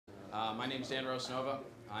My name is Dan Rosanova.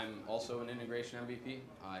 I'm also an integration MVP.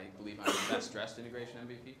 I believe I'm the best dressed integration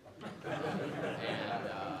MVP. And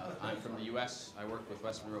I'm from the US. I work with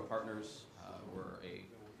West Monroe Partners. We're a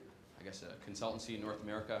consultancy in North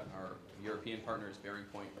America. Our European partner is Bearing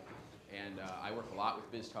Point. And I work a lot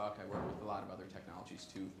with biztalk. I work with a lot of other technologies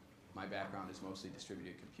too. My background is mostly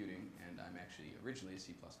distributed computing, and I'm actually originally a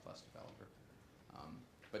C++ developer.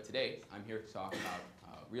 But today, I'm here to talk about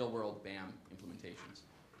real-world BAM implementations.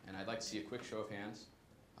 And I'd like to see a quick show of hands.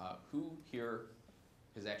 Who here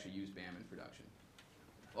has actually used BAM in production?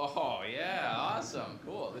 Oh, yeah, awesome,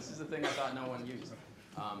 cool. This is the thing I thought no one used.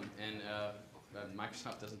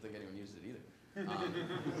 Microsoft doesn't think anyone uses it either.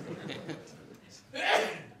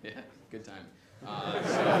 Yeah, good time.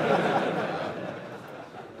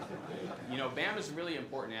 BAM is a really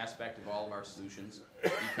important aspect of all of our solutions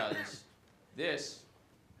because this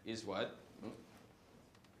is what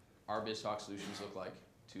our biztalk solutions look like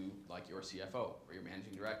to your CFO or your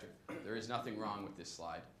managing director. There is nothing wrong with this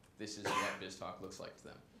slide. This is what biztalk looks like to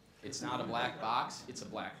them. It's not a black box, it's a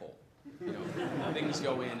black hole. Things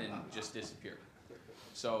go in and just disappear.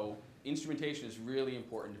 So instrumentation is really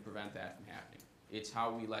important to prevent that from happening. It's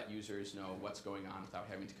how we let users know what's going on without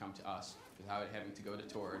having to come to us, without having to go to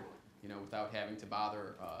Tord, without having to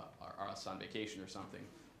bother us on vacation or something.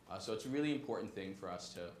 So it's a really important thing for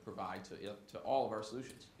us to provide to all of our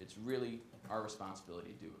solutions. It's really our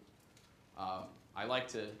responsibility to do it. I like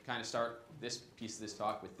to kind of start this piece of this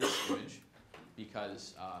talk with this image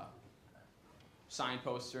because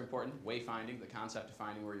signposts are important. Wayfinding, the concept of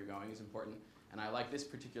finding where you're going, is important. And I like this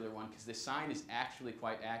particular one because this sign is actually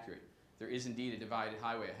quite accurate. There is indeed a divided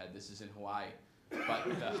highway ahead. This is in Hawaii. But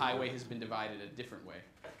the highway has been divided a different way.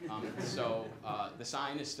 So the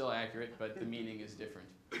sign is still accurate, but the meaning is different.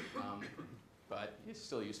 But it's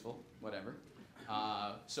still useful, whatever.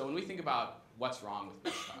 So when we think about what's wrong with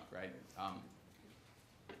biztalk, right?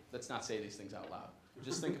 Let's not say these things out loud.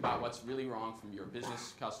 Just think about what's really wrong from your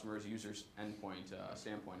business, customers, users, endpoint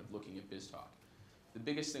standpoint of looking at biztalk. The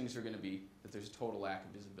biggest things are going to be that there's a total lack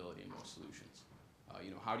of visibility in most solutions.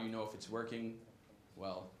 How do you know if it's working?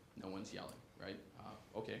 Well, no one's yelling, right?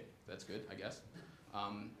 Okay, that's good, I guess.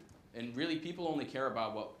 And really, people only care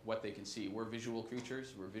about what they can see. We're visual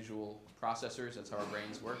creatures. We're visual processors. That's how our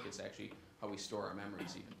brains work. It's actually how we store our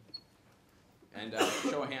memories even. And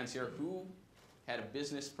show of hands here, who had a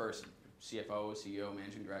business person, CFO, CEO,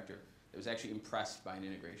 managing director, that was actually impressed by an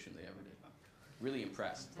integration they ever did? Really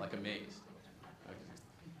impressed, like amazed.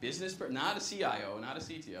 Business person, not a CIO, not a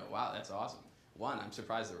CTO. Wow, that's awesome. One, I'm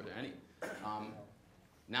surprised there were any.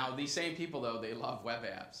 Now, these same people, though, they love web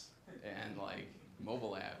apps and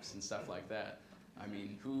mobile apps and stuff like that. I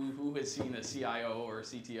mean, who has seen a CIO or a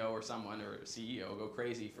CTO or someone or a CEO go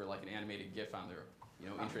crazy for an animated GIF on their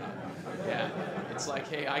intranet? Yeah, it's like,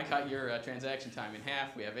 hey, I cut your transaction time in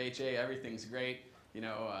half. We have HA, everything's great. And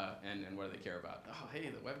what do they care about? Oh, hey,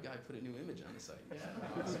 the web guy put a new image on the site.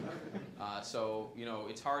 Yeah, awesome. So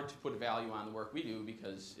it's hard to put a value on the work we do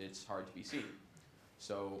because it's hard to be seen.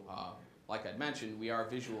 So like I'd mentioned, we are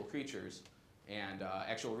visual creatures, and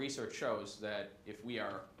actual research shows that if we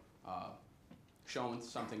are shown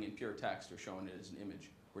something in pure text or shown it as an image,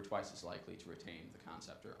 we're twice as likely to retain the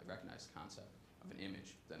concept or recognize the concept of an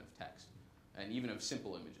image than of text, and even of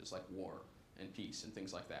simple images like war and peace and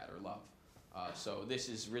things like that, or love. So this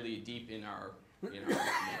is really deep in our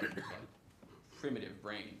primitive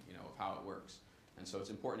brain, of how it works. And so it's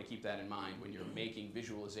important to keep that in mind when you're making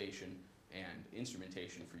visualization and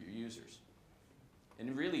instrumentation for your users.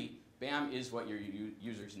 And really, BAM is what your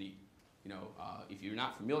users need. If you're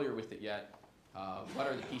not familiar with it yet, what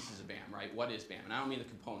are the pieces of BAM, right? What is BAM? And I don't mean the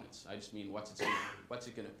components. I just mean what's it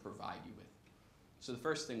going to provide you with. So the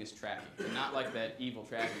first thing is tracking, and not like that evil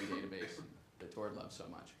tracking database that Tord loves so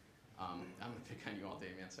much. I'm going to pick on you all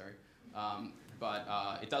day, man, sorry. But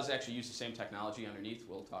it does actually use the same technology underneath.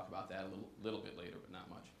 We'll talk about that a little bit later, but not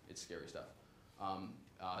much. It's scary stuff.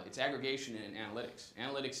 It's aggregation and analytics.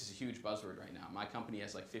 Analytics is a huge buzzword right now. My company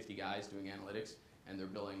has 50 guys doing analytics, and they're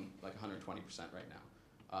billing 120% right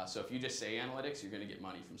now. So if you just say analytics, you're going to get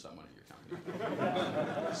money from someone at your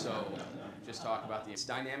company. So just talk about it's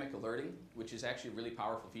dynamic alerting, which is actually a really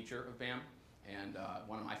powerful feature of BAM, and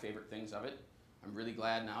one of my favorite things of it. I'm really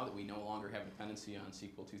glad now that we no longer have dependency on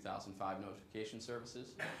SQL 2005 notification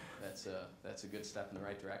services. That's a good step in the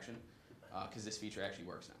right direction, because this feature actually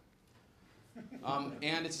works now.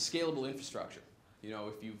 And it's a scalable infrastructure.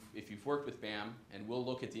 If you've worked with BAM, and we'll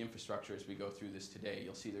look at the infrastructure as we go through this today,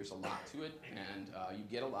 you'll see there's a lot to it, and you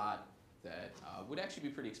get a lot that would actually be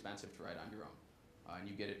pretty expensive to write on your own. And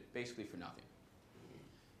you get it basically for nothing.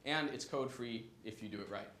 And it's code-free if you do it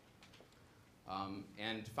right.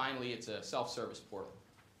 And finally, it's a self-service portal.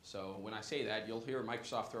 So when I say that, you'll hear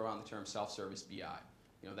Microsoft throw on the term self-service BI.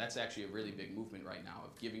 That's actually a really big movement right now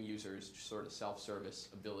of giving users sort of self-service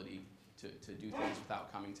ability to do things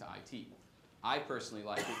without coming to IT. I personally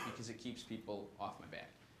like it because it keeps people off my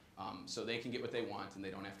back. So they can get what they want and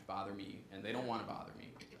they don't have to bother me, and they don't want to bother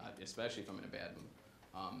me, especially if I'm in a bad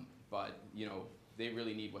mood. But they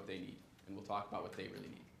really need what they need, and we'll talk about what they really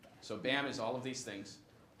need. So BAM is all of these things,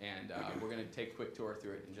 and we're going to take a quick tour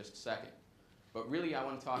through it in just a second. But really, I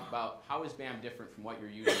want to talk about how is BAM different from what you're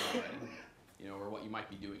using already, or what you might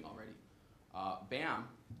be doing already. BAM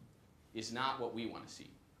is not what we want to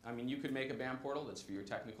see. I mean, you could make a BAM portal that's for your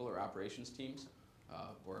technical or operations teams,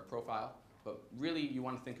 or a profile, but really you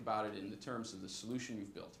want to think about it in the terms of the solution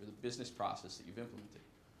you've built or the business process that you've implemented.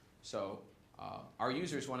 So our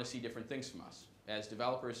users want to see different things from us. As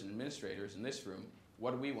developers and administrators in this room,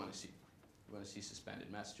 what do we want to see? We want to see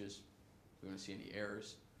suspended messages. We want to see any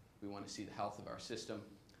errors. We want to see the health of our system.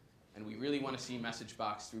 And we really want to see message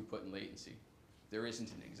box throughput and latency. There isn't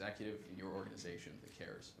an executive in your organization that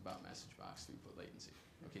cares about message box throughput latency.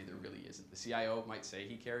 Okay, there really isn't. The CIO might say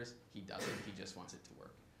he cares. He doesn't. He just wants it to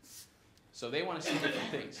work. So they want to see different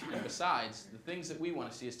things. And besides, the things that we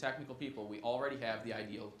want to see as technical people, we already have the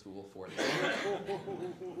ideal tool for them.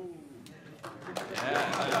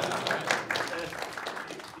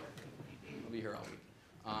 I'll be here all week.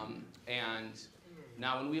 And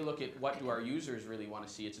now when we look at what do our users really want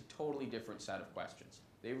to see, it's a totally different set of questions.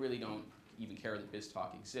 They really don't even care that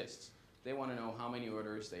BizTalk exists. They want to know how many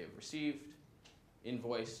orders they have received,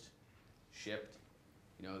 invoiced, shipped.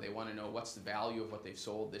 They want to know what's the value of what they've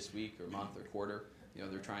sold this week or month or quarter.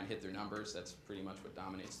 They're trying to hit their numbers. That's pretty much what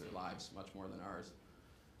dominates their lives, much more than ours.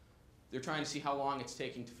 They're trying to see how long it's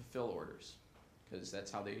taking to fulfill orders, because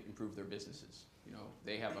that's how they improve their businesses.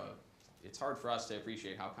 It's hard for us to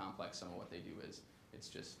appreciate how complex some of what they do is. It's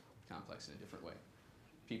just complex in a different way.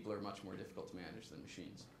 People are much more difficult to manage than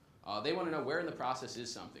machines. They want to know where in the process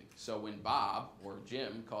is something. So when Bob or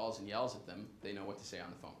Jim calls and yells at them, they know what to say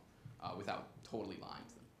on the phone without totally lying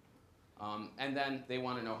to them. And then they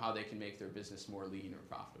want to know how they can make their business more lean or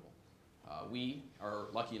profitable. We are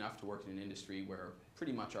lucky enough to work in an industry where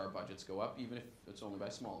pretty much our budgets go up, even if it's only by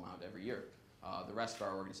a small amount every year. The rest of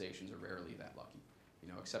our organizations are rarely that lucky.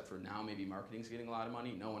 Except for now maybe marketing's getting a lot of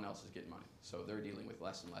money, no one else is getting money. So they're dealing with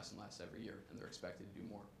less and less and less every year, and they're expected to do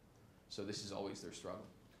more. So this is always their struggle.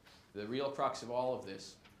 The real crux of all of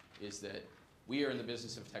this is that we are in the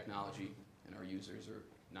business of technology, and our users are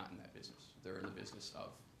not in that business. They're in the business of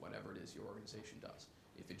whatever it is your organization does.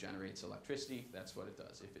 If it generates electricity, that's what it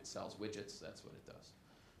does. If it sells widgets, that's what it does.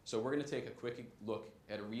 So we're going to take a quick look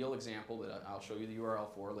at a real example that I'll show you the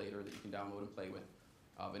URL for later that you can download and play with,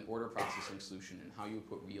 of an order processing solution and how you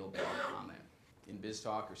put real data on that in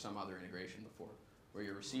BizTalk or some other integration before, where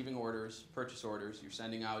you're receiving orders, purchase orders, you're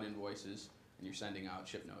sending out invoices, and you're sending out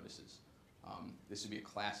ship notices. This would be a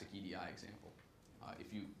classic EDI example.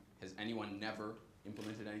 Has anyone never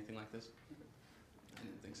implemented anything like this? I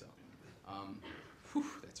didn't think so.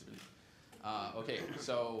 That's really, okay,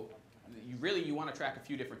 so you want to track a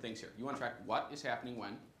few different things here. You want to track what is happening when,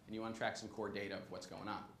 and you want to track some core data of what's going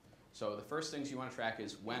on. So the first things you want to track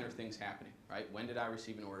is when are things happening, right? When did I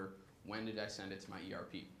receive an order? When did I send it to my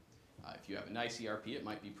ERP? If you have a nice ERP, it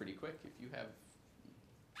might be pretty quick. If you have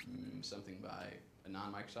something by a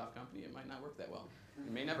non-Microsoft company, it might not work that well.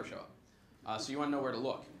 It may never show up. So you want to know where to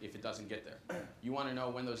look if it doesn't get there. You want to know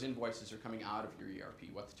when those invoices are coming out of your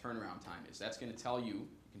ERP, what the turnaround time is. That's going to tell you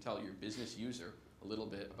can tell your business user a little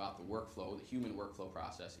bit about the workflow, the human workflow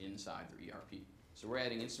process inside their ERP. So we're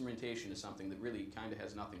adding instrumentation to something that really kind of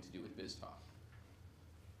has nothing to do with BizTalk.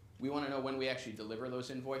 We want to know when we actually deliver those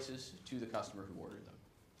invoices to the customer who ordered them.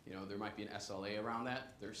 There might be an SLA around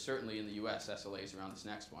that. There's certainly in the US SLAs around this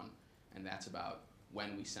next one, and that's about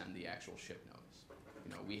when we send the actual ship notice.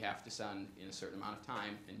 We have to send in a certain amount of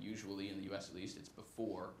time, and usually in the US at least, it's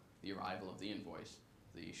before the arrival of the invoice,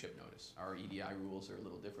 the ship notice. Our EDI rules are a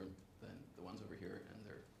little different than the ones over here, and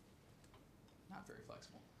they're not very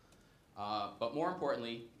flexible. But more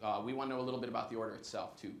importantly, we want to know a little bit about the order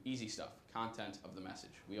itself too. Easy stuff, content of the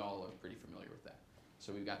message. We all are pretty familiar with that.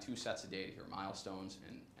 So we've got two sets of data here, milestones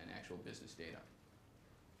and actual business data.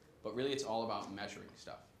 But really it's all about measuring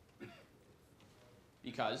stuff.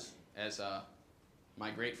 Because, as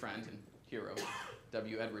my great friend and hero,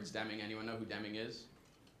 W. Edwards Deming, anyone know who Deming is?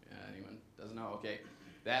 Anyone doesn't know? Okay.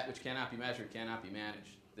 That which cannot be measured cannot be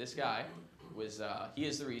managed. This guy he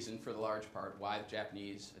is the reason, for the large part, why the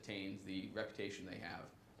Japanese attained the reputation they have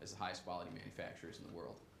as the highest quality manufacturers in the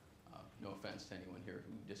world. No offense to anyone here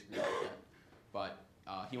who disagrees with that. But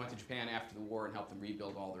he went to Japan after the war and helped them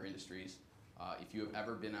rebuild all their industries. If you have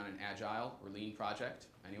ever been on an agile or lean project,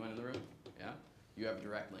 anyone in the room? Yeah? You have a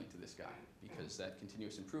direct link to this guy because that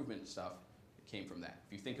continuous improvement stuff came from that.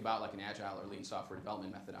 If you think about like an agile or lean software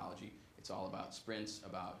development methodology, it's all about sprints,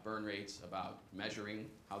 about burn rates, about measuring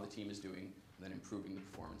how the team is doing, and then improving the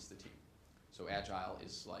performance of the team. So agile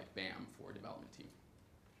is like BAM for a development team.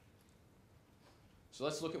 So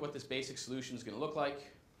let's look at what this basic solution is going to look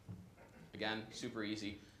like. Again, super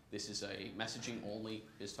easy. This is a messaging-only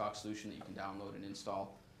biztalk solution that you can download and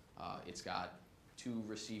install. It's got 2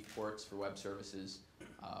 receive ports for web services,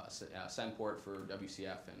 a send port for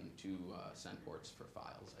WCF, and 2 send ports for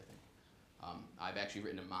files, I think. I've actually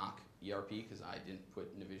written a mock ERP because I didn't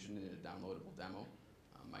put Navision in a downloadable demo.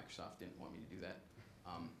 Microsoft didn't want me to do that,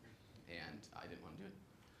 and I didn't want to do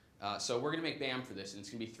it. So we're going to make BAM for this, and it's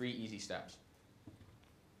going to be 3 easy steps.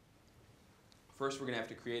 First, we're going to have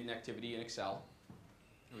to create an activity in Excel.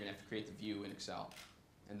 We're going to have to create the view in Excel,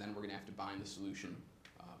 and then we're going to have to bind the solution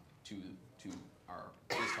to our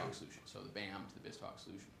biztalk solution, so the BAM to the biztalk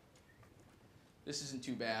solution. This isn't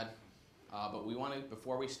too bad, but we want to,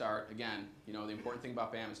 before we start, again, you know, the important thing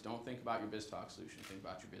about BAM is don't think about your biztalk solution, think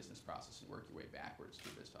about your business process and work your way backwards to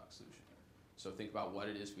your biztalk solution. So think about what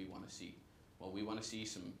it is we want to see. Well, we want to see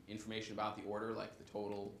some information about the order, like the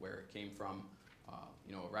total, where it came from,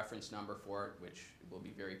 you know, a reference number for it, which will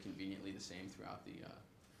be very conveniently the same throughout the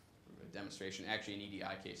demonstration. Actually, in EDI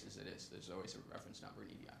cases, it is. There's always a reference number in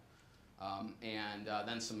EDI. And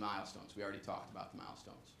then some milestones. We already talked about the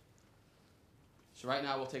milestones. So right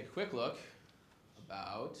now, we'll take a quick look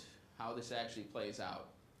about how this actually plays out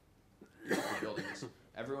for building this.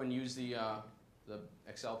 Everyone use the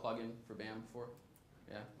Excel plugin for BAM before?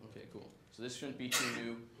 Yeah? Okay, cool. So this shouldn't be too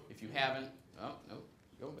new. If you haven't, oh, no,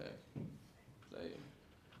 go back.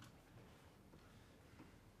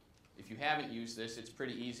 If you haven't used this, it's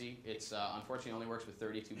pretty easy. It's unfortunately only works with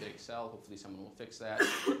 32-bit Excel. Hopefully someone will fix that.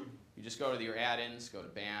 You just go to your add-ins, go to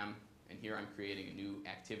BAM, and here I'm creating a new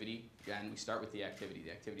activity. Again, we start with the activity.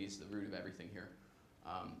 The activity is the root of everything here.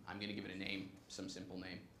 I'm going to give it a name, some simple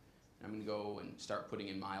name. And I'm going to go and start putting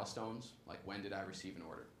in milestones, like when did I receive an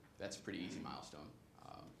order. That's a pretty easy milestone.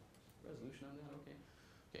 Resolution on that, okay.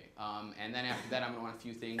 Okay, and then after that I'm going to want a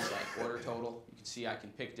few things like order total. You can see I can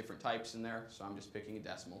pick different types in there, so I'm just picking a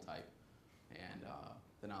decimal type. And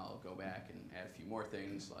then I'll go back and add a few more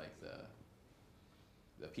things like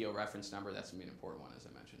the PO reference number. That's going to be an important one, as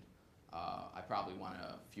I mentioned. I probably want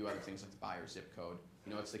a few other things like the buyer zip code.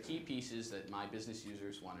 You know, it's the key pieces that my business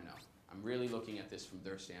users want to know. I'm really looking at this from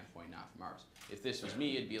their standpoint, not from ours. If this was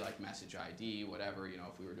me, it'd be like message ID, whatever, you know,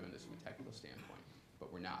 if we were doing this from a technical standpoint,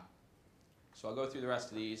 but we're not. So I'll go through the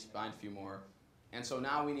rest of these, bind a few more. And so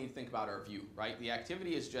now we need to think about our view, right? The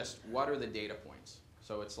activity is just what are the data points?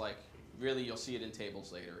 So it's like, really, you'll see it in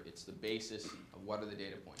tables later. It's the basis of what are the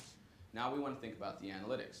data points. Now we want to think about the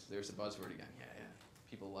analytics. There's a buzzword again. Yeah.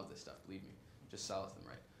 People love this stuff, believe me. Just sell it to them,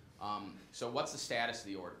 right? So what's the status of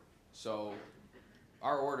the order? So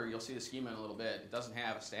our order, you'll see the schema in a little bit, it doesn't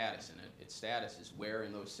have a status in it. Its status is where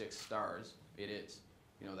in those 6 stars it is.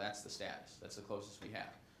 You know, that's the status. That's the closest we have.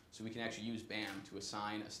 So we can actually use BAM to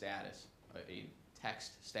assign a status, a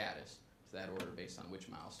text status, to that order based on which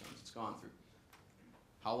milestones it's gone through.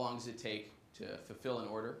 How long does it take to fulfill an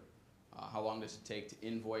order? How long does it take to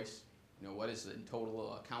invoice? You know, what is the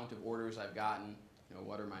total count of orders I've gotten? You know,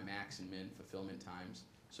 what are my max and min fulfillment times?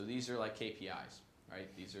 So these are like KPIs, right?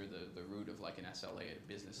 These are the root of like an SLA at a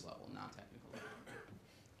business level, non-technical level.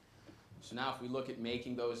 So now if we look at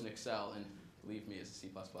making those in Excel, and believe me, as a C++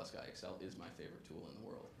 guy, Excel is my favorite tool in the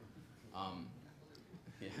world.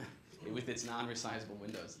 Yeah, with its non-resizable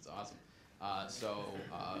windows, it's awesome.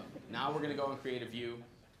 Now we're going to go and create a view.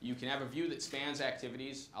 You can have a view that spans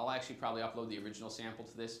activities. I'll actually probably upload the original sample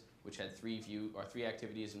to this, which had 3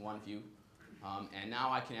 activities in one view. And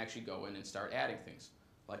now I can actually go in and start adding things.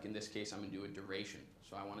 Like in this case, I'm going to do a duration.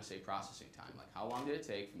 So I want to say processing time. Like how long did it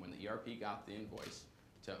take from when the ERP got the invoice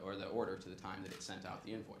or the order to the time that it sent out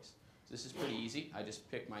the invoice. So this is pretty easy. I just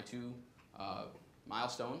pick my 2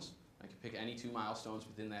 milestones. I can pick any 2 milestones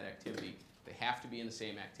within that activity. They have to be in the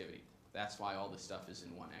same activity. That's why all this stuff is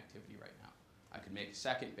in one activity right now. I could make a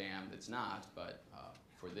second BAM that's not, but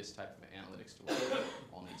for this type of analytics to work,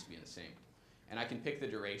 all needs to be in the same. And I can pick the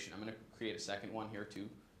duration. I'm going to create a second one here too.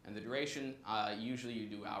 And the duration, usually you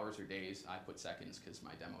do hours or days. I put seconds because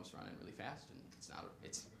my demo's running really fast, and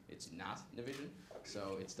it's not Navision,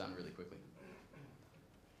 so it's done really quickly.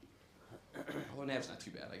 Although Nav's not too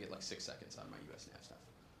bad. I get like 6 seconds out of my US Nav stuff.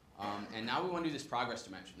 And now we want to do this progress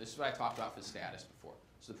dimension. This is what I talked about for the status before.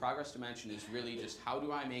 So the progress dimension is really just how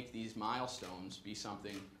do I make these milestones be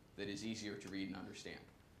something that is easier to read and understand.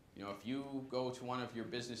 You know, if you go to one of your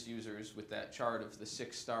business users with that chart of the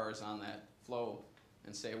 6 stars on that flow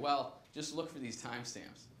and say, well, just look for these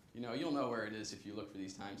timestamps. You know, you'll know where it is if you look for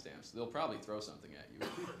these timestamps. They'll probably throw something at you.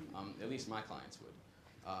 At least my clients would.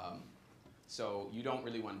 So you don't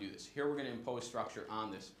really want to do this. Here we're going to impose structure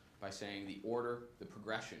on this by saying the order, the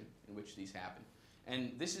progression in which these happen.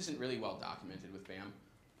 And this isn't really well documented with BAM.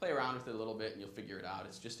 Play around with it a little bit and you'll figure it out.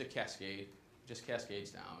 It's just a cascade, just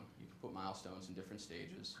cascades down. You can put milestones in different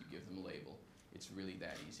stages. You give them a label. It's really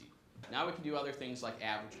that easy. Now we can do other things like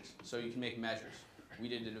averages. So you can make measures. We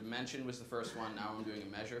did a dimension was the first one. Now I'm doing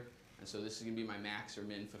a measure. And so this is going to be my max or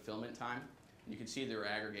min fulfillment time. And you can see there are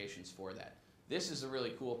aggregations for that. This is a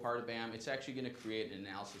really cool part of BAM. It's actually going to create an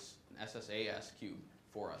analysis, an SSAS cube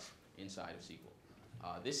for us inside of SQL.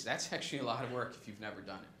 That's actually a lot of work if you've never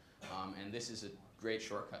done it. And this is a great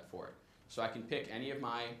shortcut for it. So I can pick any of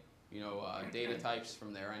my data types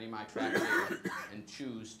from there, any of my track data, and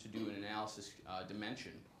choose to do an analysis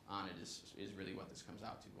dimension on it is really what this comes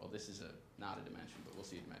out to. Well, this is not a dimension, but we'll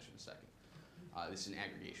see a dimension in a second. This is an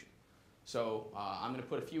aggregation. So I'm going to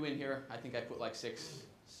put a few in here. I think I put like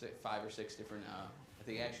 5 or 6 different, I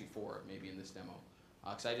think actually 4 maybe in this demo,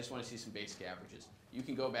 because I just want to see some basic averages. You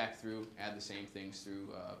can go back through, add the same things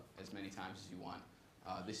through as many times as you want.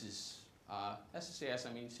 This is SSAS.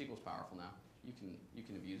 I mean, SQL's powerful now. You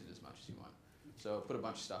can abuse it as much as you want. So put a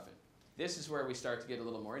bunch of stuff in. This is where we start to get a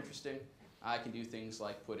little more interesting. I can do things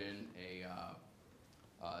like put in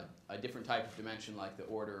a different type of dimension, like the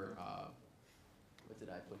order. What did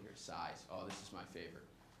I put here? Size. Oh, this is my favorite.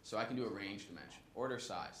 So I can do a range dimension. Order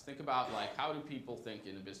size. Think about like how do people think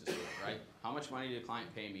in the business world, right? How much money did a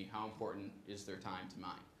client pay me? How important is their time to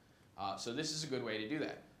mine? So this is a good way to do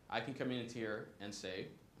that. I can come in here and say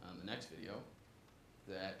on the next video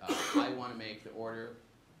that I want to make the order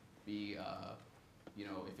be,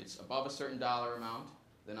 if it's above a certain dollar amount,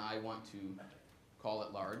 then I want to call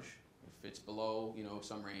it large. If it's below,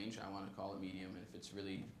 some range, I want to call it medium. And if it's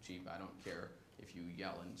really cheap, I don't care if you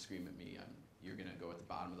yell and scream at me. You're going to go at the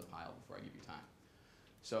bottom of the pile before I give you time.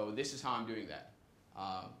 So this is how I'm doing that.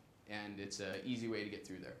 And it's an easy way to get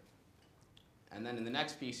through there. And then in the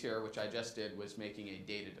next piece here, which I just did, was making a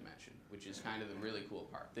data dimension, which is kind of the really cool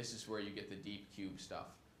part. This is where you get the deep cube stuff.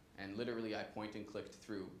 And literally, I point and clicked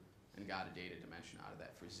through and got a data dimension out of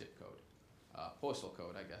that for zip code. Postal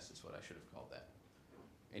code, I guess, is what I should have called that.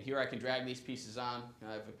 And here I can drag these pieces on.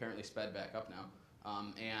 I've apparently sped back up now.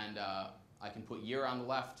 I can put year on the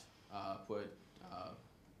left, put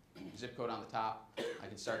zip code on the top. I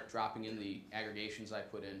can start dropping in the aggregations I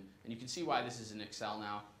put in. And you can see why this is in Excel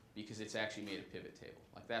now, because it's actually made a pivot table.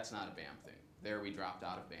 Like, that's not a BAM thing. There we dropped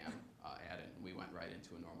out of BAM, added, and we went right into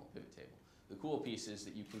a normal pivot table. The cool piece is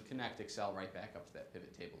that you can connect Excel right back up to that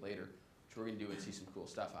pivot table later, which we're going to do and see some cool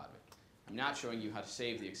stuff out of it. I'm not showing you how to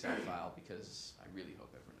save the Excel file because I really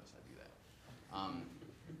hope everyone knows how to do that.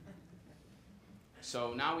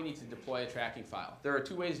 So now we need to deploy a tracking file. There are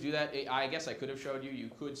 2 ways to do that. I guess I could have showed you.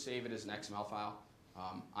 You could save it as an XML file.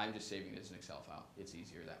 I'm just saving it as an Excel file. It's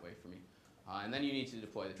easier that way for me. And then you need to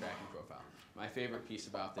deploy the tracking profile. My favorite piece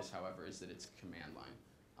about this, however, is that it's command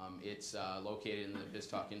line. It's located in the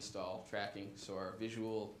biztalk install tracking, so our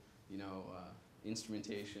visual,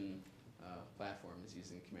 instrumentation platform is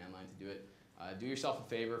using the command line to do it. Do yourself a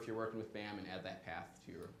favor if you're working with BAM and add that path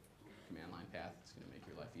to your command line path. It's going to make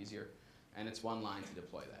your life easier. And it's 1 line to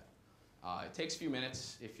deploy that. It takes a few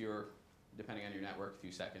minutes if you're, depending on your network, a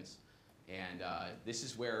few seconds. And this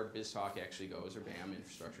is where biztalk actually goes, or BAM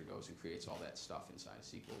infrastructure goes and creates all that stuff inside of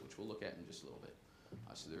SQL, which we'll look at in just a little bit.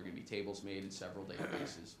 So there are going to be tables made in several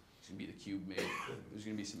databases. There's going to be the cube made. There's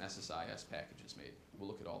going to be some SSIS packages made. We'll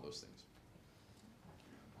look at all those things.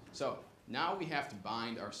 So now we have to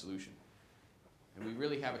bind our solution. And we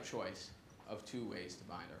really have a choice of 2 ways to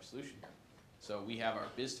bind our solution here. So we have our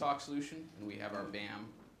biztalk solution, and we have our BAM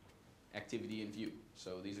activity and view.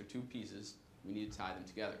 So these are 2 pieces. We need to tie them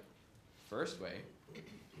together. First way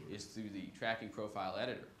is through the tracking profile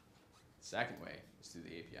editor. Second way is through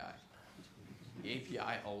the API. The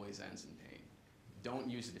API always ends in pain. Don't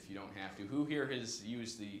use it if you don't have to. Who here has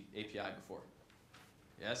used the API before?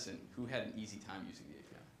 Yes, and who had an easy time using the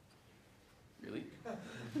API? Really?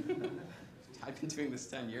 I've been doing this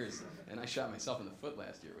 10 years, and I shot myself in the foot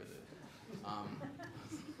last year with it.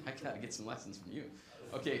 I gotta get some lessons from you.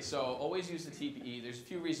 Okay, so always use the TPE. There's a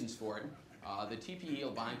few reasons for it. The TPE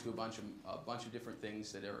will bind to a bunch of different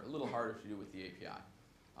things that are a little harder to do with the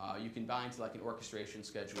API. You can bind to like an orchestration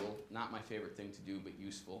schedule, not my favorite thing to do, but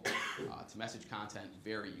useful. To message content,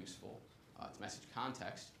 very useful. To message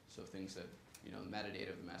context, so things that, the metadata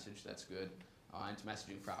of the message, that's good. And to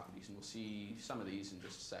messaging properties, and we'll see some of these in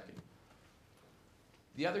just a second.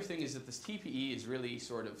 The other thing is that this TPE is really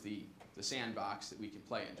sort of the sandbox that we can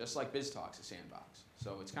play in, just like biztalk's a sandbox.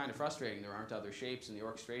 So it's kind of frustrating there aren't other shapes in the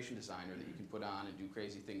orchestration designer that you can put on and do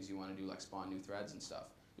crazy things you want to do, like spawn new threads and stuff.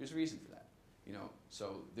 There's a reason for that, you know.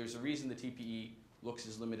 So there's a reason the TPE looks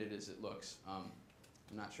as limited as it looks. I'm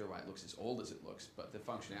not sure why it looks as old as it looks, but the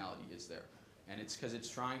functionality is there. And it's because it's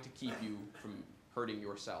trying to keep you from hurting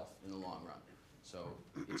yourself in the long run. So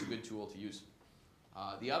it's a good tool to use.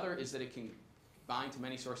 The other is that it can bind to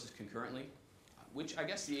many sources concurrently, which I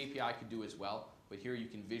guess the API could do as well, but here you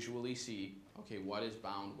can visually see, okay, what is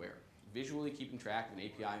bound where. Visually keeping track of an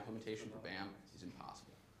API implementation for BAM is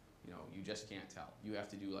impossible. You know, you just can't tell. You have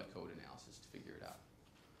to do like code analysis to figure it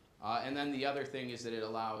out. And then the other thing is that it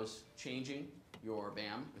allows changing your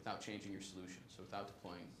BAM without changing your solution, so without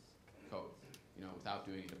deploying code, you know, without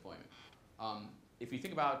doing a deployment. If you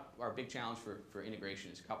think about our big challenge for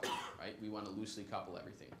integration is coupling, right? We want to loosely couple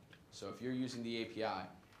everything. So if you're using the API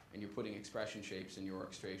and you're putting expression shapes in your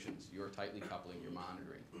orchestrations, you're tightly coupling your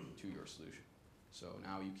monitoring to your solution. So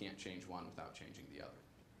now you can't change one without changing the other,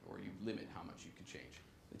 or you limit how much you can change.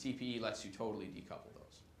 The TPE lets you totally decouple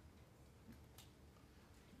those.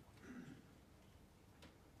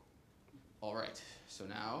 All right, so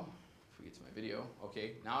now, if we get to my video,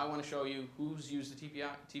 okay, now I want to show you who's used the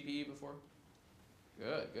TPE before.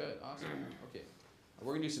 Good, good, awesome, okay.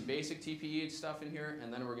 We're going to do some basic TPE stuff in here,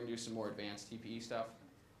 and then we're going to do some more advanced TPE stuff.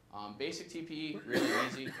 Basic TPE, really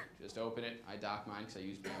easy. Just open it. I dock mine because I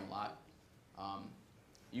use BAM a lot.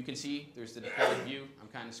 You can see there's the deployed view. I'm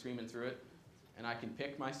kind of screaming through it. And I can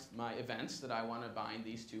pick my events that I want to bind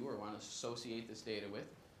these to or want to associate this data with,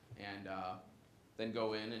 and then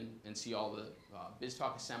go in and see all the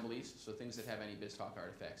biztalk assemblies, so things that have any biztalk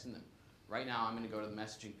artifacts in them. Right now I'm going to go to the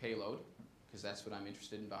messaging payload, because that's what I'm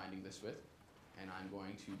interested in binding this with. And I'm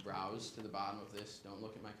going to browse to the bottom of this. Don't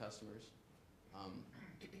look at my customers.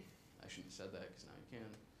 I shouldn't have said that because now you can.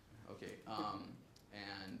 Okay,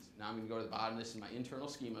 and now I'm going to go to the bottom. This is my internal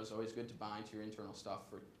schema. It's always good to bind to your internal stuff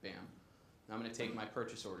for BAM. Now I'm going to take my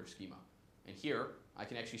purchase order schema. And here, I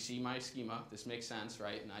can actually see my schema. This makes sense,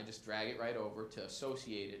 right? And I just drag it right over to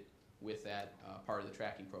associate it with that part of the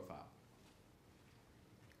tracking profile.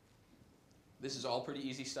 This is all pretty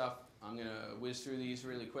easy stuff. I'm going to whiz through these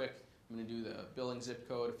really quick. I'm going to do the billing zip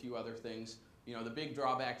code, a few other things. You know, the big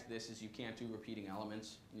drawback to this is you can't do repeating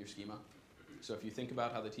elements in your schema. So if you think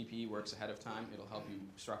about how the TPE works ahead of time, it'll help you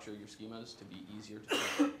structure your schemas to be easier to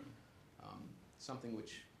do. Something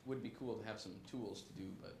which would be cool to have some tools to do,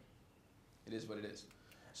 but it is what it is.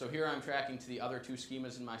 So here I'm tracking to the other two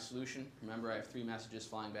schemas in my solution. Remember, I have 3 messages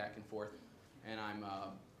flying back and forth, and I'm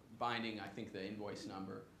binding, I think, the invoice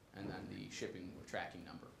number and then the shipping or tracking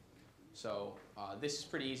number. So this is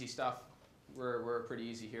pretty easy stuff. We're pretty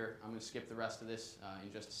easy here. I'm going to skip the rest of this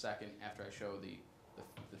in just a second after I show the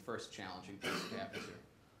first challenging piece that happens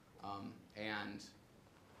here. And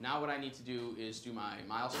now what I need to do is do my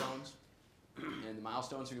milestones. And the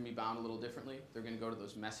milestones are going to be bound a little differently. They're going to go to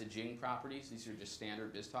those messaging properties. These are just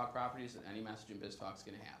standard biztalk properties that any message in biztalk is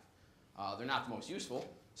going to have. They're not the most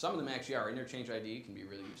useful. Some of them actually are. Interchange ID can be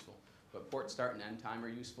really useful. But port start and end time are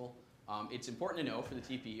useful. It's important to know for the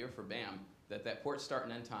TPE or for BAM that port start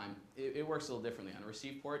and end time, it works a little differently. On a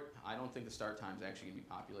receive port, I don't think the start time is actually going to be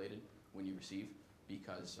populated when you receive,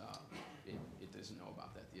 because it doesn't know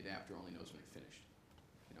about that. The adapter only knows when it finished.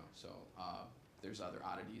 You know, so there's other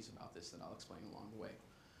oddities about this that I'll explain along the way.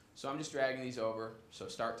 So I'm just dragging these over. So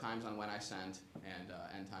start times on when I sent and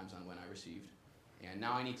end times on when I received. And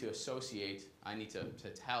now I need to associate, I need to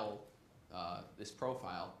tell this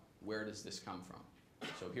profile, where does this come from?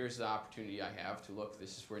 So here's the opportunity I have to look.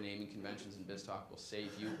 This is where naming conventions in biztalk will save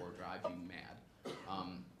you or drive you mad.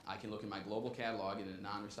 I can look in my global catalog in a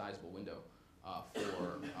non-resizable window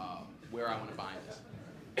for where I want to bind this.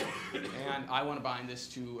 And I want to bind this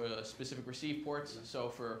to specific receive ports. So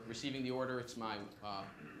for receiving the order, it's my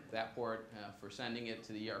that port. For sending it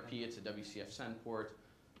to the ERP, it's a WCF send port.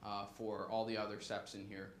 For all the other steps in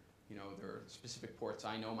here, you know, there are specific ports.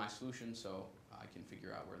 I know my solution, so I can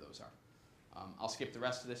figure out where those are. I'll skip the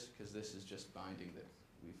rest of this because this is just binding that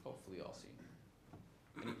we've hopefully all seen.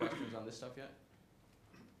 Any questions on this stuff yet?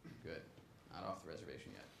 Good. Not off the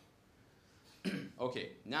reservation yet. Okay,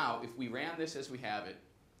 now if we ran this as we have it,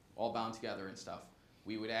 all bound together and stuff,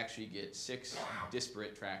 we would actually get 6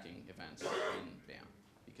 disparate tracking events in BAM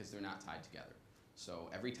because they're not tied together. So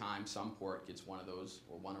every time some port gets one of those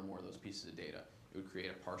or one or more of those pieces of data, it would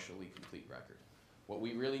create a partially complete record. What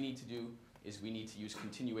we really need to do is we need to use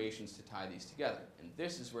continuations to tie these together. And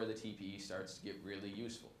this is where the TPE starts to get really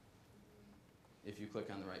useful. If you click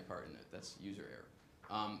on the right part in it, that's user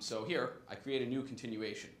error. So here, I create a new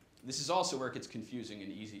continuation. This is also where it gets confusing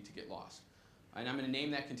and easy to get lost. And I'm going to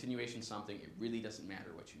name that continuation something. It really doesn't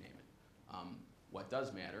matter what you name it. What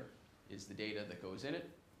does matter is the data that goes in it,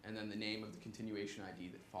 and then the name of the continuation ID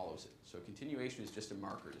that follows it. So continuation is just a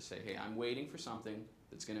marker to say, hey, I'm waiting for something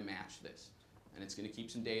that's going to match this. And it's going to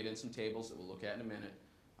keep some data and some tables that we'll look at in a minute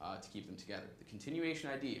to keep them together. The continuation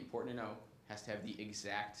ID, important to know, has to have the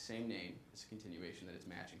exact same name as the continuation that it's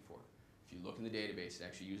matching for. If you look in the database, it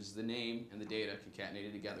actually uses the name and the data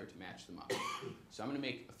concatenated together to match them up. So I'm going to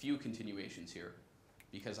make a few continuations here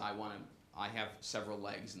because I have several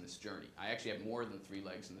legs in this journey. I actually have more than 3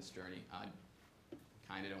 legs in this journey. I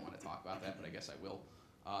kind of don't want to talk about that, but I guess I will.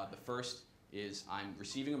 The first is I'm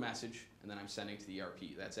receiving a message and then I'm sending to the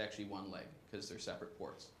ERP. That's actually one leg because they're separate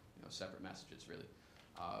ports, separate messages really.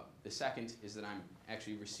 The second is that I'm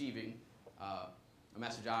actually receiving a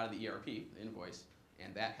message out of the ERP, the invoice,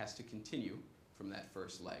 and that has to continue from that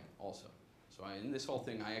first leg also. So in this whole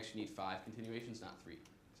thing, I actually need 5 continuations, not 3,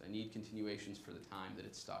 because I need continuations for the time that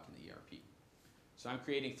it's stuck in the ERP. So I'm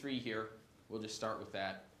creating 3 here. We'll just start with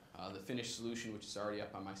that. The finished solution, which is already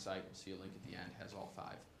up on my site, we'll see a link at the end, has all 5.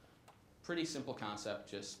 Pretty simple concept,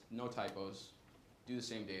 just no typos, do the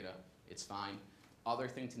same data, it's fine. Other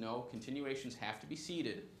thing to know, continuations have to be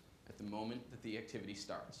seeded at the moment that the activity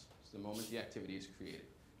starts. So the moment the activity is created.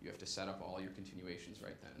 You have to set up all your continuations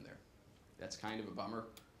right then and there. That's kind of a bummer,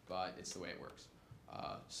 but it's the way it works.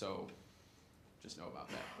 So just know about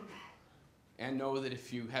that. And know that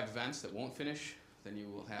if you have events that won't finish, then you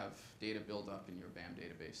will have data build up in your BAM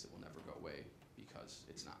database that will never go away because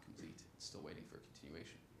it's not complete. It's still waiting for a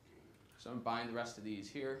continuation. So I'm buying the rest of these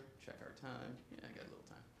here. Check our time. Yeah, I got a little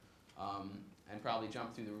time. And probably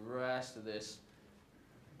jump through the rest of this.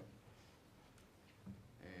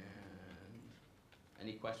 And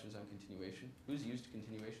any questions on continuation? Who's used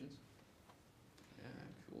continuations? Yeah,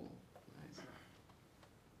 cool. Nice.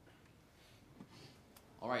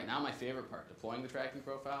 All right, now my favorite part, deploying the tracking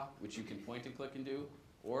profile, which you can point and click and do,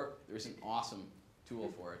 or there's an awesome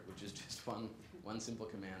tool for it, which is just one simple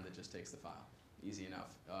command that just takes the file. Easy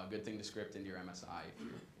enough. Good thing to script into your MSI if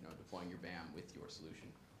you're deploying your BAM with your solution.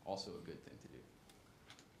 Also a good thing to do.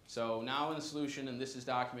 So now in the solution, and this is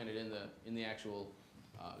documented in the actual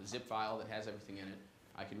zip file that has everything in it,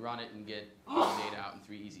 I can run it and get the data out in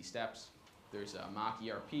 3 easy steps. There's a mock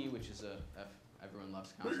ERP, which is everyone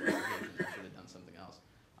loves console applications. I should have done something else.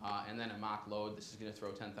 And then a mock load. This is going to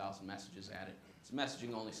throw 10,000 messages at it. It's a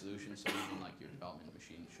messaging only solution, so even like your development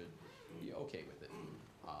machine should be okay with it.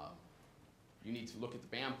 You need to look at the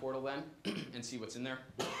BAM portal then and see what's in there,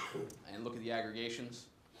 and look at the aggregations,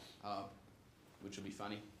 which will be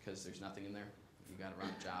funny because there's nothing in there. You've got to run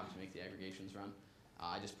a job to make the aggregations run.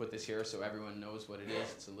 I just put this here so everyone knows what it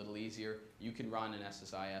is. It's a little easier. You can run an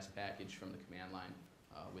SSIS package from the command line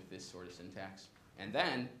with this sort of syntax. And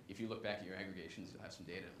then, if you look back at your aggregations, you'll have some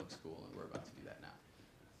data. It looks cool, and we're about to do that now.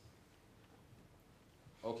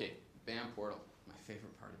 Okay, BAM portal, my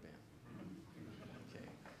favorite part of BAM. Okay,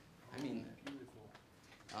 I mean,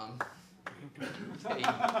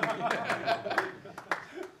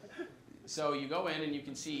 so you go in and you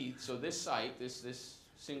can see, so this site, this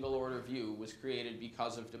single order view was created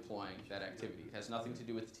because of deploying that activity. It has nothing to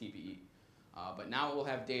do with the TPE. But now it will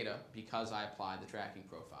have data because I applied the tracking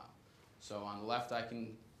profile. So on the left I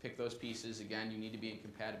can pick those pieces. Again, you need to be in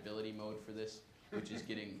compatibility mode for this, which is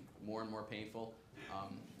getting more and more painful.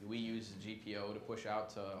 We use a GPO to push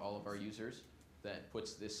out to all of our users that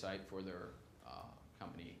puts this site for their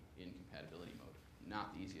company in compatibility mode.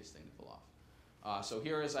 Not the easiest thing to pull off. So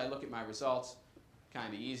here as I look at my results,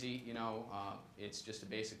 kind of easy, it's just a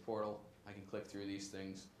basic portal. I can click through these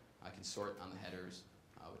things. I can sort on the headers,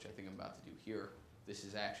 which I think I'm about to do here. This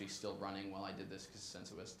is actually still running while I did this because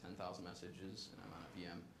since it was 10,000 messages and I'm on a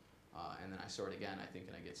VM. And then I sort again, I think,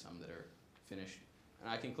 and I get some that are finished. And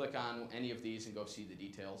I can click on any of these and go see the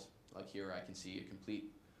details. Like here I can see a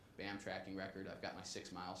complete BAM tracking record. I've got my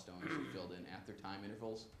 6 milestones filled in at their time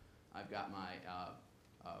intervals. I've got my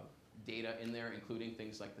data in there, including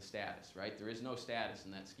things like the status, right? There is no status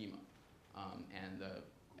in that schema. And the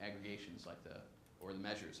aggregations or the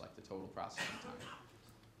measures like the total processing time.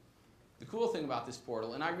 The cool thing about this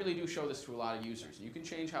portal, and I really do show this to a lot of users, you can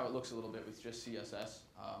change how it looks a little bit with just CSS,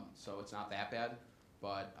 so it's not that bad,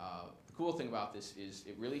 but the cool thing about this is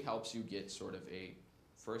it really helps you get sort of a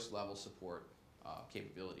first level support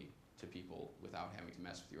capability to people without having to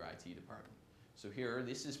mess with your IT department. So here,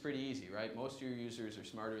 this is pretty easy, right? Most of your users are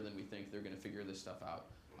smarter than we think. They're going to figure this stuff out.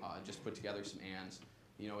 Just put together some ands.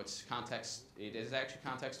 It's context. It is actually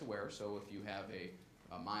context aware. So if you have a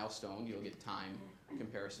milestone, you'll get time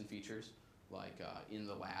comparison features like in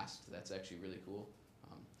the last. That's actually really cool.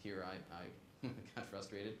 Here I got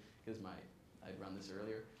frustrated. because I'd run this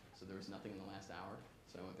earlier, so there was nothing in the last hour,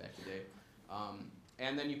 so I went back to Dave.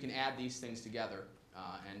 And then you can add these things together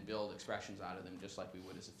and build expressions out of them just like we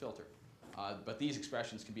would as a filter. But these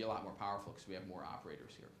expressions can be a lot more powerful because we have more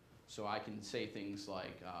operators here. So I can say things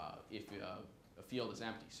like if a field is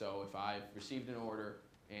empty. So if I've received an order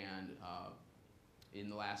and in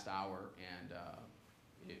the last hour and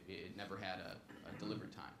it never had a delivery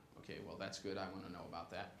time. Okay, well that's good, I want to know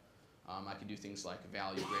about that. I can do things like a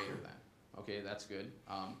value greater than. Okay, that's good.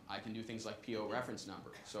 I can do things like PO reference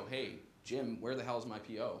number. So hey, Jim, where the hell is my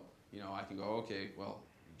PO? You know, I can go, okay, well,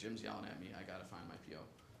 Jim's yelling at me, I gotta find my PO.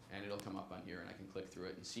 And it'll come up on here and I can click through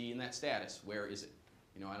it and see in that status, where is it?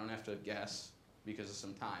 You know, I don't have to guess because of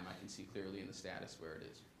some time. I can see clearly in the status where it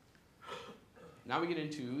is. Now we get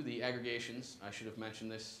into the aggregations. I should have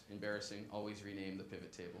mentioned this, embarrassing, always rename the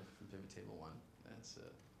pivot table from pivot table 1. That's,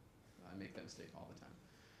 I make that mistake all the time.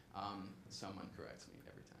 Someone corrects me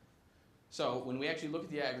every time. So when we actually look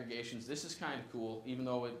at the aggregations, this is kind of cool, even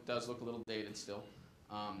though it does look a little dated still.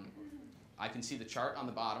 I can see the chart on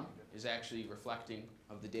the bottom is actually reflecting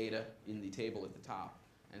of the data in the table at the top.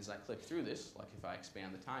 And as I click through this, like if I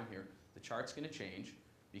expand the time here, the chart's going to change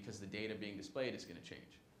because the data being displayed is going to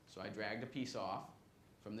change. So I dragged a piece off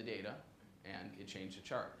from the data and it changed the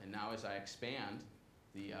chart. And now as I expand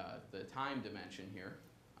the time dimension here,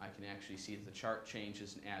 I can actually see that the chart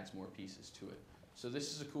changes and adds more pieces to it. So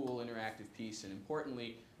this is a cool interactive piece, and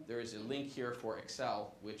importantly, there is a link here for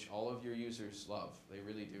Excel, which all of your users love. They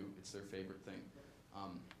really do. It's their favorite thing.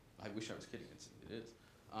 I wish I was kidding. It is.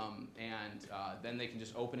 Then they can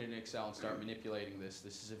just open it in Excel and start manipulating this.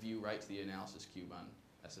 This is a view right to the analysis cube on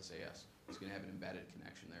SSAS. It's going to have an embedded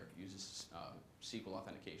connection there. It uses SQL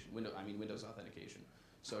authentication, Windows authentication.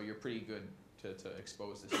 So you're pretty good to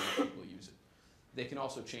expose this and let people use it. They can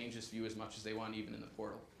also change this view as much as they want, even in the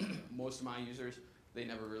portal. Most of my users, they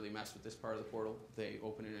never really mess with this part of the portal. They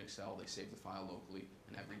open it in Excel, they save the file locally,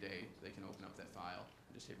 and every day they can open up that file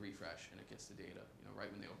and just hit refresh, and it gets the data,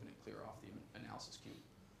 right when they open it, clear off the analysis cube.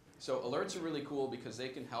 So alerts are really cool because they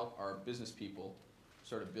can help our business people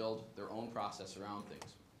sort of build their own process around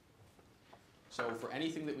things. So for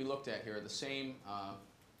anything that we looked at here, the same,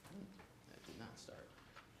 that did not start.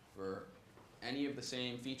 For any of the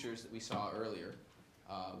same features that we saw earlier,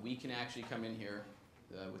 we can actually come in here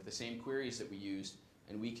with the same queries that we used,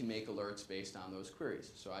 and we can make alerts based on those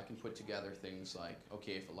queries. So I can put together things like,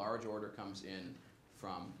 okay, if a large order comes in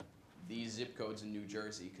from these zip codes in New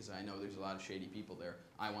Jersey, because I know there's a lot of shady people there,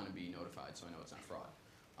 I want to be notified so I know it's not fraud.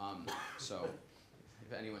 So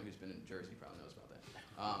if anyone who's been in Jersey probably knows about that.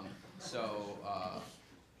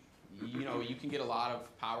 You can get a lot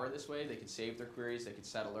of power this way. They can save their queries, they can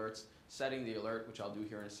set alerts. Setting the alert, which I'll do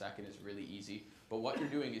here in a second, is really easy. But what you're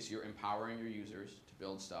doing is you're empowering your users to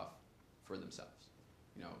build stuff for themselves.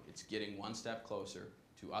 It's getting one step closer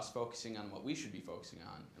to us focusing on what we should be focusing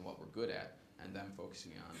on and what we're good at, and them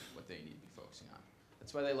focusing on what they need to be focusing on.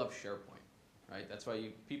 That's why they love SharePoint, right? That's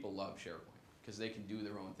why people love SharePoint, because they can do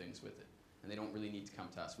their own things with it, and they don't really need to come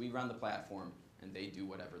to us. We run the platform, and they do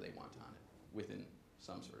whatever they want on it within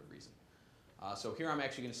some sort of reason. So here I'm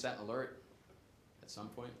actually going to set an alert at some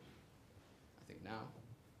point. I think now.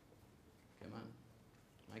 Come on.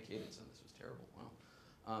 My cadence on this was terrible. Wow.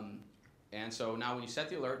 And so now when you set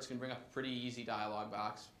the alert, it's going to bring up a pretty easy dialog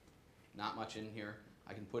box. Not much in here.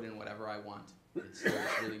 I can put in whatever I want. There's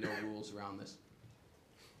really no rules around this.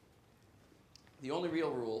 The only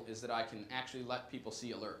real rule is that I can actually let people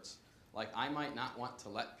see alerts. Like, I might not want to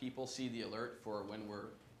let people see the alert for when we're,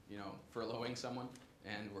 furloughing someone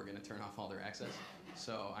and we're going to turn off all their access.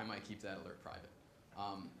 So I might keep that alert private.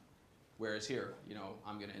 Whereas here,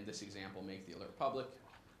 I'm going to, in this example, make the alert public,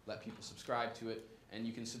 let people subscribe to it, and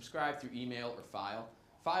you can subscribe through email or file.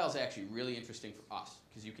 File is actually really interesting for us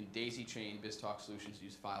because you can daisy chain BizTalk solutions,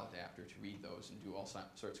 use file adapter to read those and do all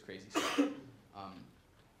sorts of crazy stuff.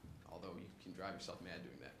 Although you can drive yourself mad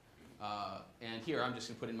doing that. And here I'm just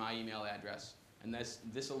going to put in my email address, and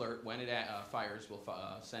this alert, when it fires, will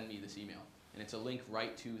send me this email. And it's a link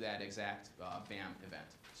right to that exact BAM event.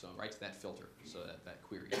 So right to that filter, so that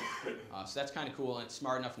query. So that's kind of cool, and it's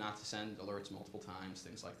smart enough not to send alerts multiple times,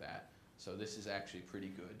 things like that. So this is actually pretty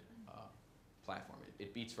good platform.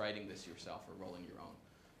 It beats writing this yourself or rolling your own.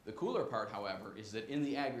 The cooler part, however, is that in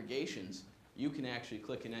the aggregations, you can actually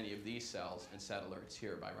click in any of these cells and set alerts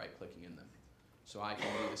here by right-clicking in them. So I can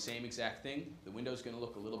do the same exact thing. The window's going to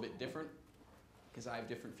look a little bit different because I have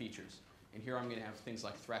different features. And here I'm going to have things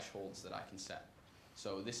like thresholds that I can set.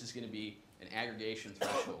 So this is going to be an aggregation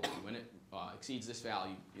threshold. When it exceeds this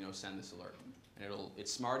value, send this alert. And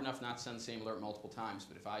it's smart enough not to send the same alert multiple times,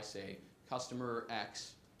 but if I say customer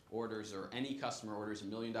X orders, or any customer orders $1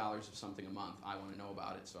 million of something a month, I want to know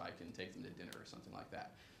about it so I can take them to dinner or something like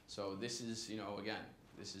that. So this is, again,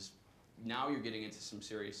 this is, now you're getting into some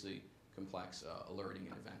seriously complex alerting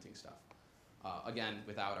and eventing stuff. Again,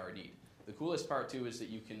 without our need. The coolest part too is that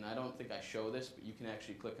you can, I don't think I show this, but you can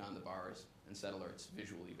actually click on the bars and set alerts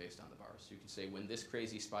visually based on the bars. So you can say, when this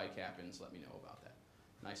crazy spike happens, let me know about that.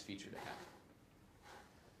 Nice feature to have.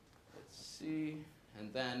 Let's see,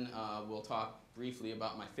 and then we'll talk briefly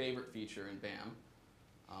about my favorite feature in BAM,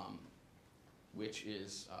 which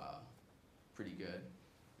is pretty good.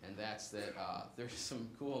 And that's that there's some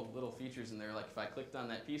cool little features in there. Like if I clicked on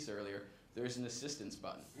that piece earlier, there's an assistance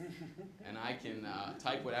button. And I can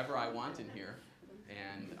type whatever I want in here.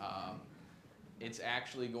 And it's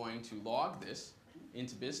actually going to log this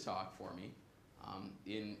into BizTalk for me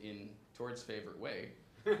in Tord's favorite way.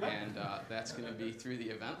 And that's going to be through the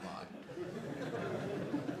event log.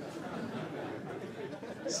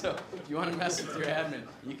 So if you want to mess with your admin,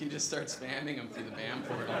 you can just start spamming them through the BAM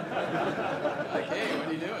portal. Like, hey, what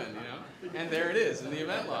are you doing? And there it is in the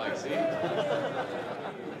event log. See?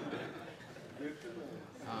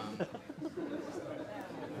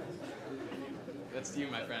 That's you,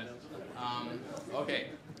 my friend. Okay.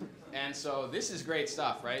 And so this is great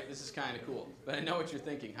stuff, right? This is kind of cool. But I know what you're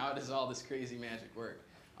thinking. How does all this crazy magic work?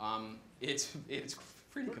 It's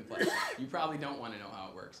pretty complex. You probably don't want to know how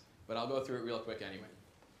it works. But I'll go through it real quick anyway.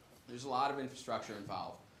 There's a lot of infrastructure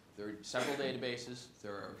involved. There are several databases.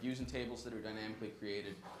 There are views and tables that are dynamically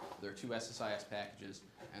created. There are 2 SSIS packages.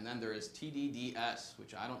 And then there is TDDS,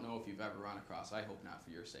 which I don't know if you've ever run across. I hope not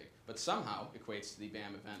for your sake. But somehow equates to the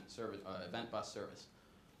BAM event bus service,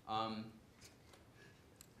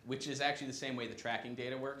 which is actually the same way the tracking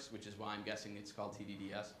data works, which is why I'm guessing it's called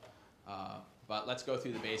TDDS. But let's go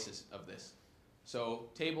through the basis of this. So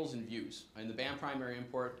tables and views. In the BAM primary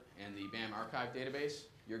import and the BAM archive database,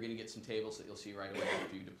 you're going to get some tables that you'll see right away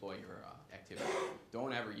after you deploy your activity.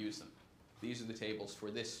 Don't ever use them. These are the tables for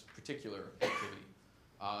this particular activity.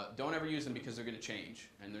 Don't ever use them because they're going to change,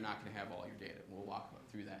 and they're not going to have all your data. We'll walk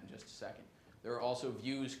through that in just a second. There are also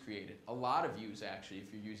views created. A lot of views, actually,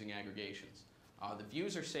 if you're using aggregations. The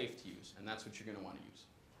views are safe to use, and that's what you're going to want to use.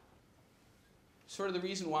 Sort of the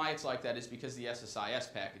reason why it's like that is because the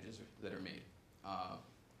SSIS packages that are made.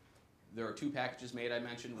 There are 2 packages made, I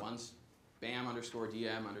mentioned. One's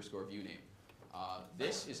BAM_DM_view name.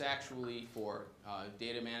 This is actually for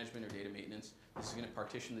data management or data maintenance. This is going to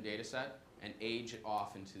partition the data set and age it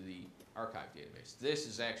off into the archive database. This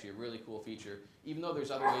is actually a really cool feature. Even though there's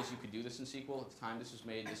other ways you could do this in SQL, at the time this was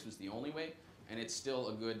made, this was the only way, and it's still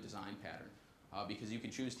a good design pattern. Because you can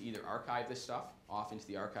choose to either archive this stuff off into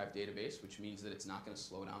the archive database, which means that it's not going to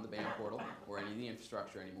slow down the BAM portal or any of the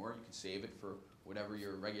infrastructure anymore. You can save it for whatever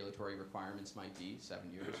your regulatory requirements might be, 7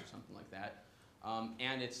 years or something like that.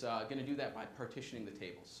 And it's going to do that by partitioning the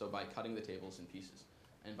tables, so by cutting the tables in pieces.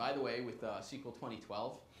 And by the way, with SQL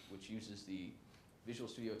 2012, which uses the Visual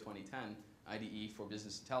Studio 2010 IDE for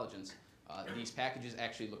business intelligence, these packages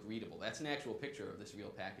actually look readable. That's an actual picture of this real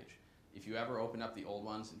package. If you ever open up the old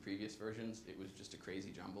ones in previous versions, it was just a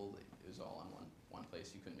crazy jumble. It was all on one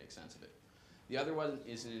place. You couldn't make sense of it. The other one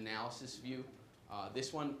is an analysis view.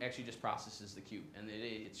 This one actually just processes the cube, and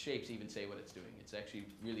its shapes even say what it's doing. It's actually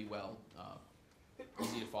really well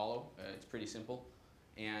easy to follow. It's pretty simple.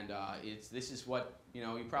 And this is what, you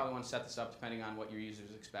probably want to set this up depending on what your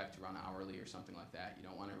users expect to run hourly or something like that. You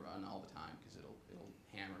don't want to run all the time because it'll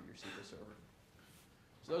hammer your SQL server.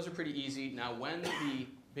 So those are pretty easy. Now when the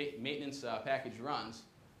maintenance package runs,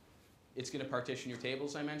 it's going to partition your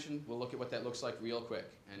tables I mentioned. We'll look at what that looks like real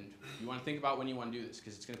quick. And you want to think about when you want to do this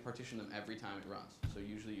because it's going to partition them every time it runs. So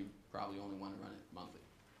usually you probably only want to run it monthly.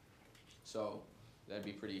 So that'd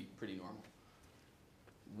be pretty normal.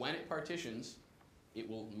 When it partitions, it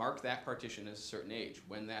will mark that partition as a certain age.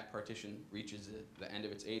 When that partition reaches the end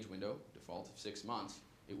of its age window, default of 6 months,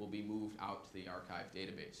 it will be moved out to the archive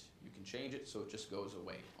database. You can change it so it just goes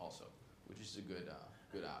away also, which is a good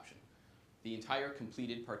option. The entire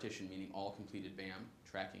completed partition, meaning all completed BAM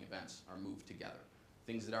tracking events, are moved together.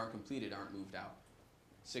 Things that aren't completed aren't moved out.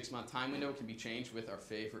 6-month time window can be changed with our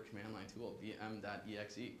favorite command line tool,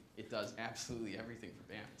 bm.exe. It does absolutely everything for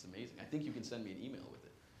BAM. It's amazing. I think you can send me an email with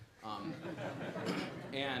it.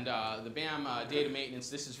 And the BAM data maintenance,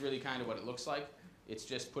 this is really kind of what it looks like. It's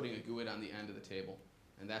just putting a GUID on the end of the table.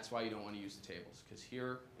 And that's why you don't want to use the tables, because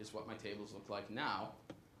here is what my tables look like now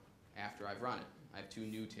after I've run it. I have 2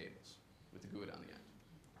 new tables with the GUID on the end.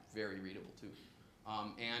 Very readable, too.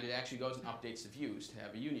 And it actually goes and updates the views to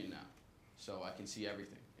have a union now. So I can see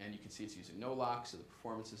everything. And you can see it's using no lock, so the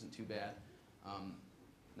performance isn't too bad.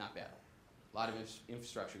 Not bad. A lot of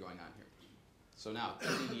infrastructure going on here. So now,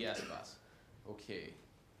 TDDS bus. Okay,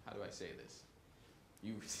 how do I say this?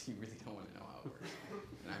 You really don't want to know how it works.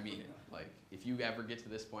 And I mean it. Like, if you ever get to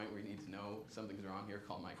this point where you need to know something's wrong here,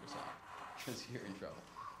 call Microsoft, because you're in trouble.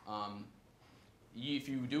 If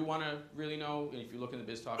you do want to really know, if you look in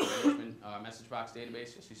the BizTalk management message box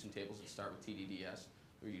database, you'll see some tables that start with TDDS.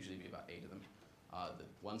 There will usually be about 8 of them. The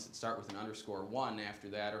ones that start with an _1 after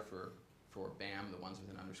that are for BAM. The ones with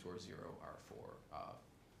an _0 are for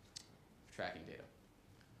tracking data.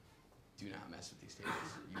 Do not mess with these tables.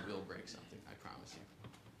 You will break something, I promise you.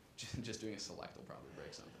 Just doing a select will probably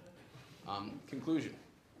break something. Conclusion.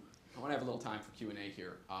 I want to have a little time for Q&A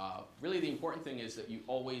here. Really the important thing is that you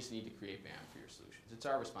always need to create BAM for your solutions. It's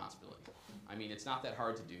our responsibility. I mean, it's not that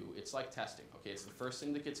hard to do. It's like testing. Okay, it's the first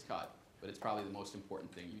thing that gets cut, but it's probably the most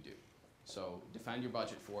important thing you do. So defend your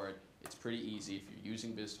budget for it. It's pretty easy. If you're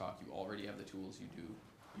using BizTalk, you already have the tools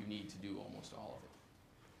you need to do almost all of it.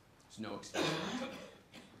 There's no excuse.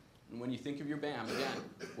 And when you think of your BAM,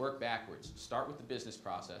 again, work backwards. Start with the business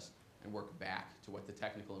process and work back to what the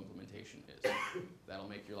technical implementation is. That'll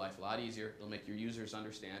make your life a lot easier. It'll make your users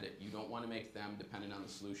understand it. You don't want to make them dependent on the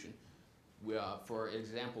solution. For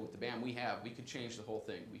example, with the BAM we could change the whole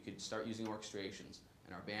thing. We could start using orchestrations,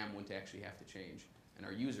 and our BAM wouldn't actually have to change, and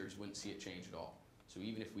our users wouldn't see it change at all. So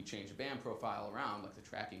even if we change a BAM profile around, like the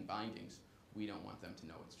tracking bindings, we don't want them to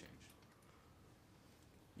know it's changed.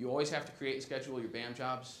 You always have to create and schedule your BAM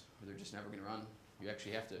jobs, or they're just never going to run. You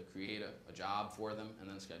actually have to create a job for them and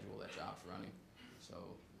then schedule that job for running. So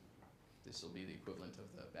this will be the equivalent of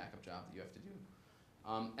the backup job that you have to do.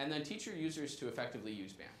 And then teach your users to effectively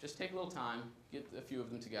use BAM. Just take a little time, get a few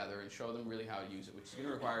of them together, and show them really how to use it, which is going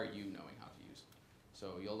to require you knowing how to use it.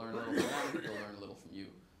 So you'll learn a little from them, they'll learn a little from you.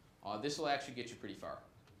 This will actually get you pretty far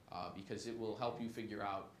because it will help you figure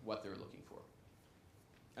out what they're looking for.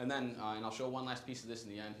 And then, and I'll show one last piece of this in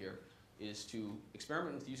the end here, is to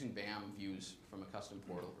experiment with using BAM views from a custom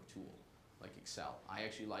portal or tool, like Excel. I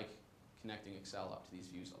actually like connecting Excel up to these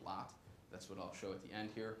views a lot. That's what I'll show at the end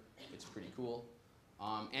here. It's pretty cool.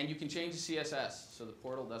 And you can change the CSS so the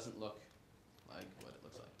portal doesn't look like what it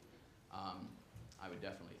looks like. I would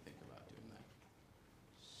definitely think about doing that.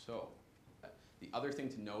 So the other thing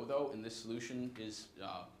to know, though, in this solution is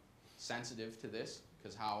sensitive to this,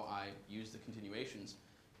 because how I use the continuations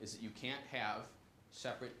is that you can't have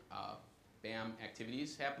separate BAM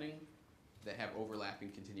activities happening that have overlapping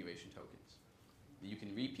continuation tokens. You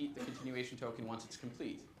can repeat the continuation token once it's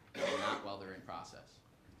complete, but not while they're in process,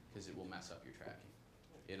 because it will mess up your tracking.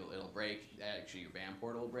 It'll break. Actually, your BAM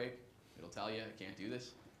portal will break. It'll tell you, I can't do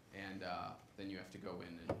this, and then you have to go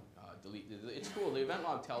in and delete. It's cool. The event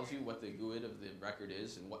log tells you what the GUID of the record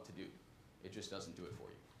is and what to do. It just doesn't do it for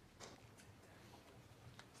you.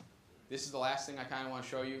 This is the last thing I kind of want to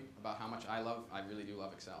show you about how much I really do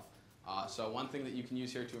love Excel. So one thing that you can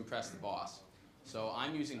use here to impress the boss. So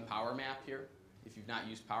I'm using PowerMap here. If you've not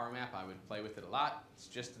used PowerMap, I would play with it a lot. It's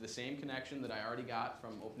just the same connection that I already got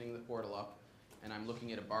from opening the portal up. And I'm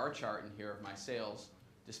looking at a bar chart in here of my sales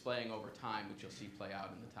displaying over time, which you'll see play out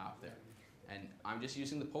in the top there. And I'm just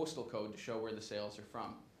using the postal code to show where the sales are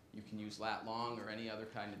from. You can use lat long or any other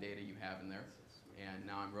kind of data you have in there. And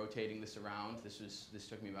now I'm rotating this around. This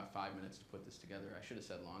took me about 5 minutes to put this together. I should have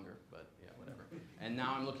said longer, but yeah, whatever. And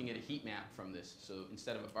now I'm looking at a heat map from this. So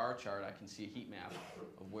instead of a bar chart, I can see a heat map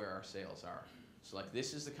of where our sales are. So like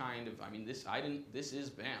this is the kind of, this is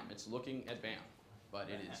BAM. It's looking at BAM, but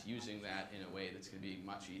it is using that in a way that's going to be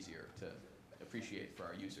much easier to appreciate for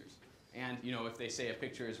our users. And you know, if they say a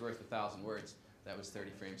picture is worth 1,000 words, that was 30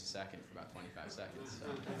 frames a second for about 25 seconds. So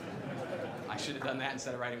I should have done that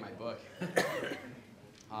instead of writing my book.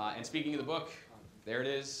 And speaking of the book, there it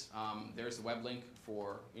is. There's the web link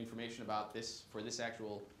for information about this. For this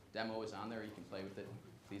actual demo is on there. You can play with it.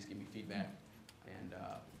 Please give me feedback. And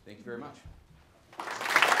thank you very much.